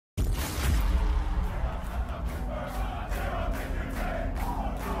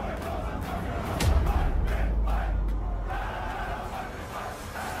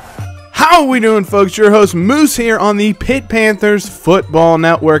How we doing, folks? Your host Moose here on the Pitt Panthers Football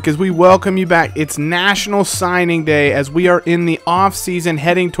Network as we welcome you back. It's National Signing Day as we are in the off-season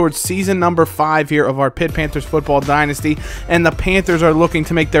heading towards season number 5 here of our Pitt Panthers Football Dynasty, and the Panthers are looking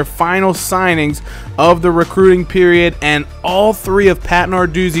to make their final signings of the recruiting period, and all three of Pat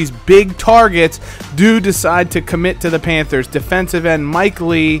Narduzzi's big targets do decide to commit to the Panthers. Defensive end Mike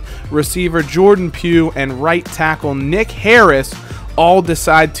Lee, receiver Jordan Pugh, and right tackle Nick Harris all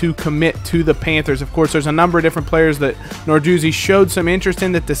decide to commit to the Panthers. Of course, there's a number of different players that Narduzzi showed some interest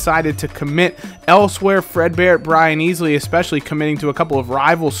in that decided to commit elsewhere. Fred Barrett, Brian Easley especially committing to a couple of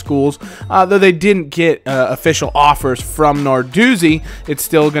rival schools. Though they didn't get official offers from Narduzzi, it's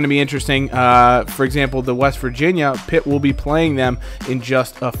still going to be interesting. For example, the West Virginia, Pitt will be playing them in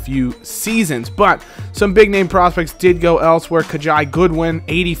just a few seasons. But some big name prospects did go elsewhere. Kajai Goodwin,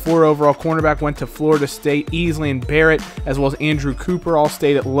 84 overall cornerback, went to Florida State. Easley and Barrett, as well as Andrew Cooper, all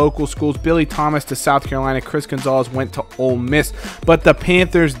stayed at local schools. Billy Thomas to South Carolina. Chris Gonzalez went to Ole Miss. But the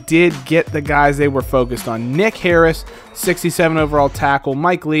Panthers did get the guys they were focused on. Nick Harris, 67 overall tackle.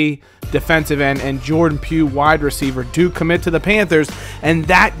 Mike Lee, defensive end, and Jordan Pugh, wide receiver, do commit to the Panthers. And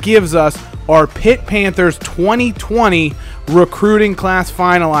that gives us our Pitt Panthers 2020 recruiting class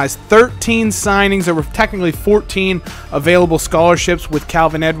finalized. 13 signings. There were technically 14 available scholarships, with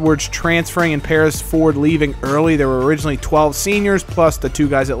Calvin Edwards transferring and Paris Ford leaving early. There were originally 12 seniors plus the 2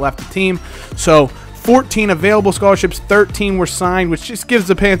 guys that left the team. So 14 available scholarships, 13 were signed, which just gives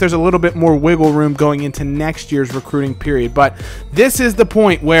the Panthers a little bit more wiggle room going into next year's recruiting period. But this is the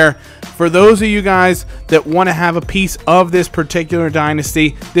point where, for those of you guys that want to have a piece of this particular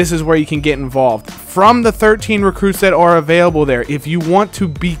dynasty, this is where you can get involved. From the 13 recruits that are available there, if you want to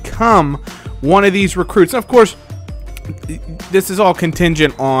become one of these recruits, and of course, this is all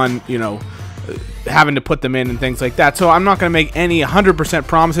contingent on, you know, having to put them in and things like that. So I'm not going to make any 100%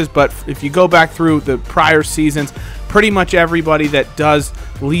 promises, but if you go back through the prior seasons, pretty much everybody that does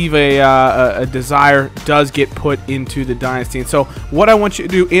leave a desire does get put into the dynasty. And so what I want you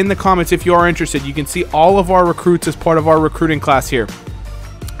to do in the comments, if you are interested, you can see all of our recruits as part of our recruiting class here.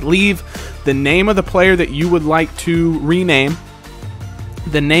 Leave the name of the player that you would like to rename,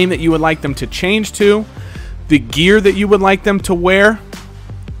 the name that you would like them to change to, the gear that you would like them to wear,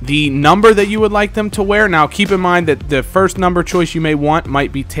 the number that you would like them to wear. Now, keep in mind that the first number choice you may want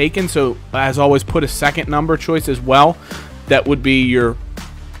might be taken, so as always, put a second number choice as well. That would be your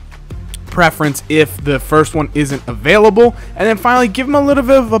preference if the first one isn't available. And then finally, give them a little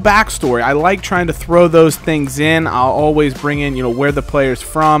bit of a backstory. I like trying to throw those things in. I'll always bring in, you know, where the player's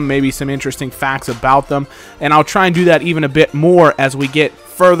from, maybe some interesting facts about them, and I'll try and do that even a bit more as we get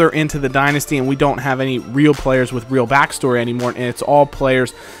further into the dynasty and we don't have any real players with real backstory anymore, and it's all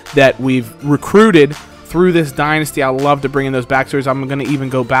players that we've recruited through this dynasty. I love to bring in those backstories. I'm going to even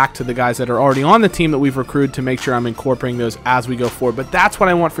go back to the guys that are already on the team that we've recruited to make sure I'm incorporating those as we go forward. But that's what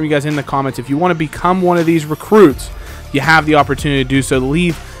I want from you guys in the comments. If you want to become one of these recruits, you have the opportunity to do so.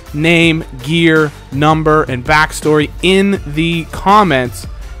 Leave name, gear, number, and backstory in the comments,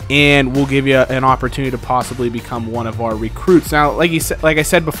 and we'll give you an opportunity to possibly become one of our recruits. Now, like I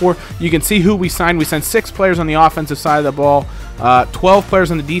said before, you can see who we signed. We sent 6 players on the offensive side of the ball, 12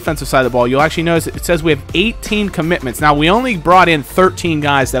 players on the defensive side of the ball. You'll actually notice it says we have 18 commitments. Now, we only brought in 13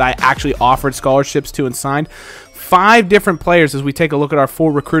 guys that I actually offered scholarships to and signed. 5 different players, as we take a look at our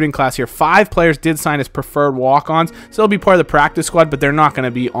full recruiting class here. 5 players did sign as preferred walk-ons, so they'll be part of the practice squad, but they're not going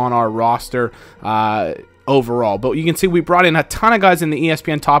to be on our roster overall. But you can see we brought in a ton of guys in the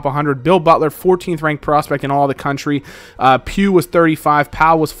ESPN Top 100. Bill Butler, 14th ranked prospect in all the country. Pugh was 35.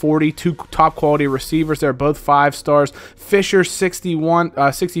 Powell was 40. 2 top quality receivers. They're both 5 stars. Fisher,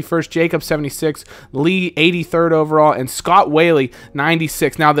 61st. Jacobs, 76. Lee, 83rd overall. And Scott Whaley,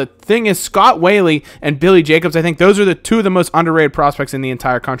 96. Now, the thing is, Scott Whaley and Billy Jacobs, I think those are the 2 of the most underrated prospects in the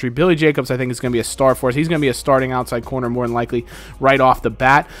entire country. Billy Jacobs, I think, is going to be a star for us. He's going to be a starting outside corner more than likely right off the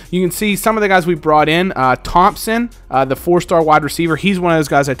bat. You can see some of the guys we brought in. Thompson, the 4-star wide receiver, he's one of those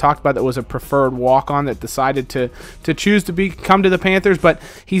guys I talked about that was a preferred walk-on that decided to choose to come to the Panthers, but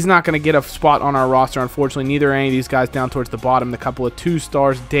he's not going to get a spot on our roster, unfortunately. Neither are any of these guys down towards the bottom. The couple of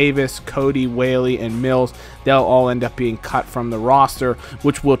 2-stars, Davis, Cody, Whaley, and Mills, they'll all end up being cut from the roster,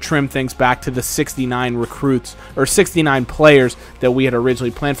 which will trim things back to the 69 recruits, or 69 players that we had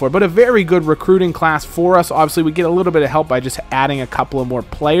originally planned for. But a very good recruiting class for us. Obviously, we get a little bit of help by just adding a couple of more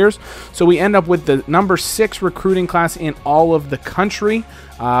players. So we end up with the number 6 recruiting class in all of the country.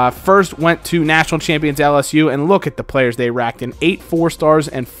 First went to national champions LSU, and look at the players they racked in. 8 4-stars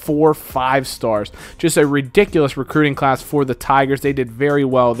and 4 5-stars. Just a ridiculous recruiting class for the Tigers. They did very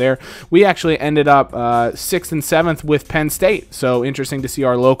well there. We actually ended up 6th and 7th with Penn State, so interesting to see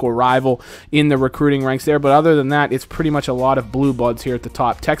our local rival in the recruiting ranks there. But other than that, it's pretty much a lot of blue bloods here at the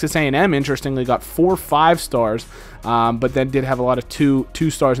top. Texas A&M, interestingly, got 4 5-stars. But then did have a lot of 2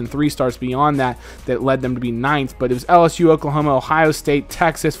 stars and 3 stars beyond that led them to be 9th. But it was LSU, Oklahoma, Ohio State,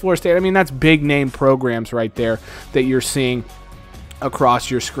 Texas, Florida State. I mean, that's big name programs right there that you're seeing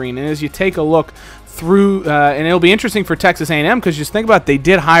across your screen. And as you take a look through, and it'll be interesting for Texas A&M, because just think about it, they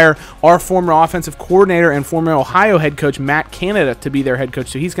did hire our former offensive coordinator and former Ohio head coach Matt Canada to be their head coach,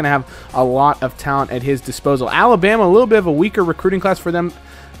 so he's going to have a lot of talent at his disposal. Alabama, a little bit of a weaker recruiting class for them.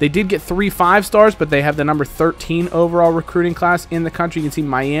 They did get 3 5-stars, but they have the number 13 overall recruiting class in the country. You can see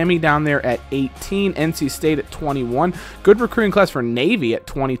Miami down there at 18, NC State at 21. Good recruiting class for Navy at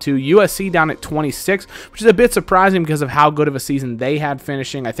 22, USC down at 26, which is a bit surprising because of how good of a season they had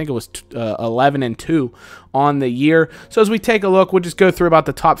finishing. I think it was 11-2 on the year. So as we take a look, we'll just go through about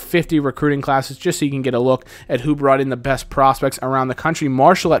the top 50 recruiting classes just so you can get a look at who brought in the best prospects around the country.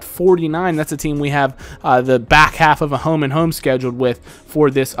 Marshall at 49. That's a team we have the back half of a home-and-home scheduled with for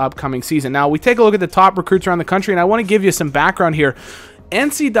this upcoming season. Now, we take a look at the top recruits around the country, and I want to give you some background here.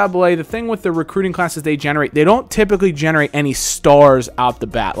 NCAA, the thing with the recruiting classes they generate, they don't typically generate any stars out the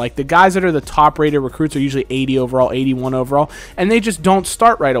bat. Like, the guys that are the top-rated recruits are usually 80 overall, 81 overall, and they just don't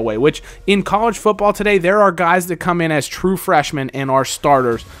start right away, which in college football today, there are guys that come in as true freshmen and are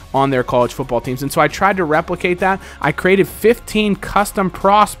starters on their college football teams. And so I tried to replicate that. I created 15 custom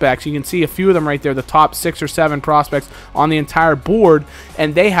prospects. You can see a few of them right there, the top 6 or 7 prospects on the entire board,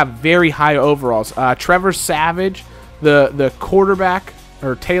 and they have very high overalls. Trevor Savage, the quarterback,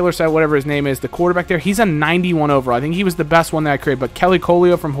 or Taylor said, whatever his name is, the quarterback there, he's a 91 overall. I think he was the best one that I created. But Kelly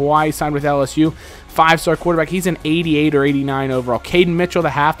Colio from Hawaii signed with LSU, 5-star quarterback. He's an 88 or 89 overall. Caden Mitchell, the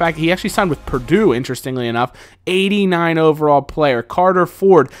halfback, he actually signed with Purdue, interestingly enough, 89 overall player. Carter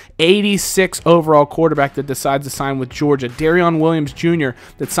Ford, 86 overall quarterback that decides to sign with Georgia. Darion Williams Jr.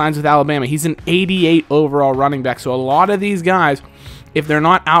 that signs with Alabama. He's an 88 overall running back. So a lot of these guys, if they're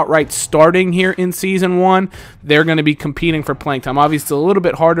not outright starting here in Season 1, they're going to be competing for playing time. Obviously, it's a little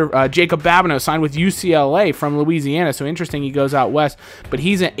bit harder. Jacob Babineau signed with UCLA from Louisiana, so interesting he goes out west, but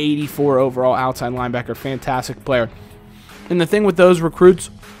he's an 84 overall outside linebacker, fantastic player. And the thing with those recruits,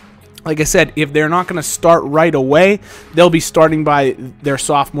 like I said, if they're not going to start right away, they'll be starting by their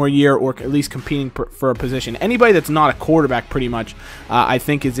sophomore year or at least competing for a position. Anybody that's not a quarterback pretty much, I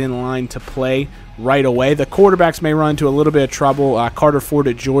think, is in line to play right away. The quarterbacks may run into a little bit of trouble. Carter Ford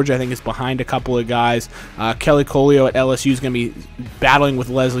at Georgia, I think, is behind a couple of guys. Kelly Colio at LSU is going to be battling with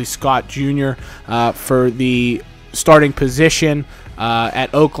Leslie Scott Jr. For the starting position.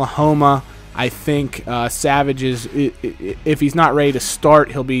 At Oklahoma, I think Savage is, if he's not ready to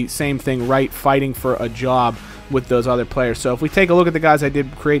start, he'll be same thing, right, fighting for a job with those other players. So if we take a look at the guys I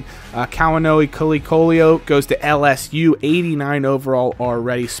did create, Kawanoe Kolikolio goes to LSU, 89 overall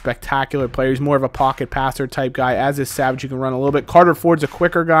already, spectacular player. He's more of a pocket passer type guy, as is Savage, who can run a little bit. Carter Ford's a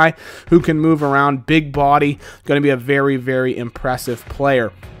quicker guy who can move around, big body, going to be a very, very impressive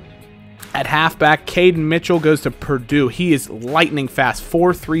player. At halfback, Caden Mitchell goes to Purdue. He is lightning fast,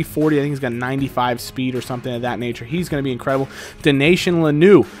 4.3 40. I think he's got 95 speed or something of that nature. He's going to be incredible. Denation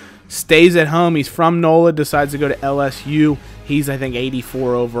Lanou stays at home. He's from NOLA, decides to go to LSU. He's, I think,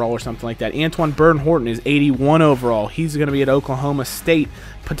 84 overall or something like that. Antoine Burton-Horton is 81 overall. He's going to be at Oklahoma State,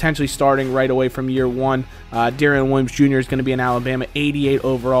 potentially starting right away from year 1. Darion Williams Jr. is going to be in Alabama, 88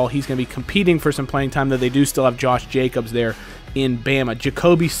 overall. He's going to be competing for some playing time, though they do still have Josh Jacobs there in Bama.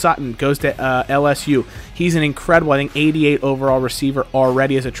 Jacoby Sutton goes to LSU. He's an incredible, I think, 88 overall receiver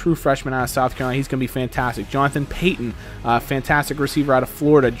already as a true freshman out of South Carolina. He's going to be fantastic. Jonathan Payton, fantastic receiver out of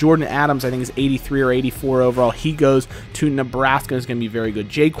Florida. Jordan Adams, I think, is 83 or 84 overall. He goes to Nebraska. Is going to be very good.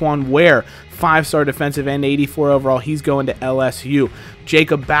 Jaquan Ware, 5-star defensive end, 84 overall. He's going to LSU.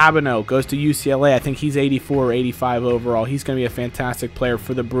 Jacob Babineau goes to UCLA. I think he's 84 or 85 overall. He's going to be a fantastic player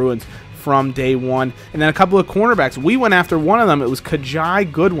for the Bruins from day one. And then a couple of cornerbacks. We went after one of them. It was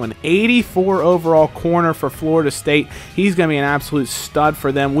Kajai Goodwin, 84 overall corner for Florida State. He's going to be an absolute stud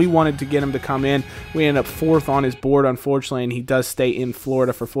for them. We wanted to get him to come in. We ended up 4th on his board, unfortunately, and he does stay in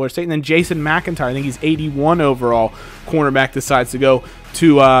Florida for Florida State. And then Jason McIntyre, I think he's 81 overall cornerback, decides to go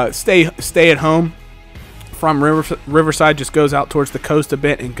to stay at home from Riverside, just goes out towards the coast a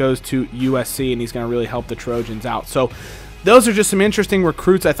bit and goes to USC, and he's going to really help the Trojans out. So those are just some interesting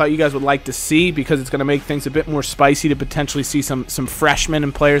recruits I thought you guys would like to see, because it's going to make things a bit more spicy to potentially see some freshmen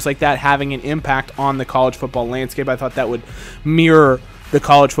and players like that having an impact on the college football landscape. I thought that would mirror the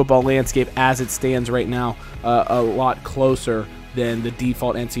college football landscape as it stands right now a lot closer than the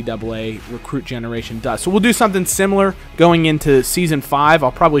default NCAA recruit generation does. So we'll do something similar going into Season 5.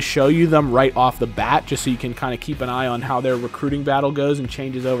 I'll probably show you them right off the bat just so you can kind of keep an eye on how their recruiting battle goes and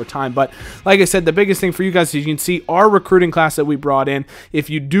changes over time. But like I said, the biggest thing for you guys is you can see our recruiting class that we brought in. If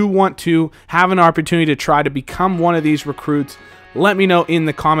you do want to have an opportunity to try to become one of these recruits, let me know in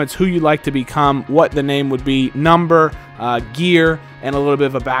the comments who you'd like to become, what the name would be, number, gear, and a little bit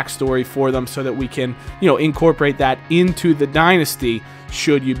of a backstory for them so that we can, incorporate that into the Dynasty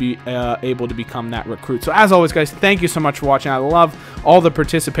should you be able to become that recruit. So as always, guys, thank you so much for watching. I love all the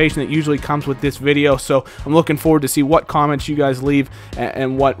participation that usually comes with this video, so I'm looking forward to see what comments you guys leave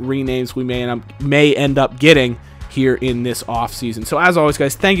and what renames we may end up getting here in this off season. So as always,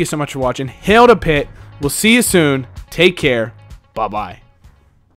 guys, thank you so much for watching. Hail to Pitt. We'll see you soon. Take care. Bye-bye.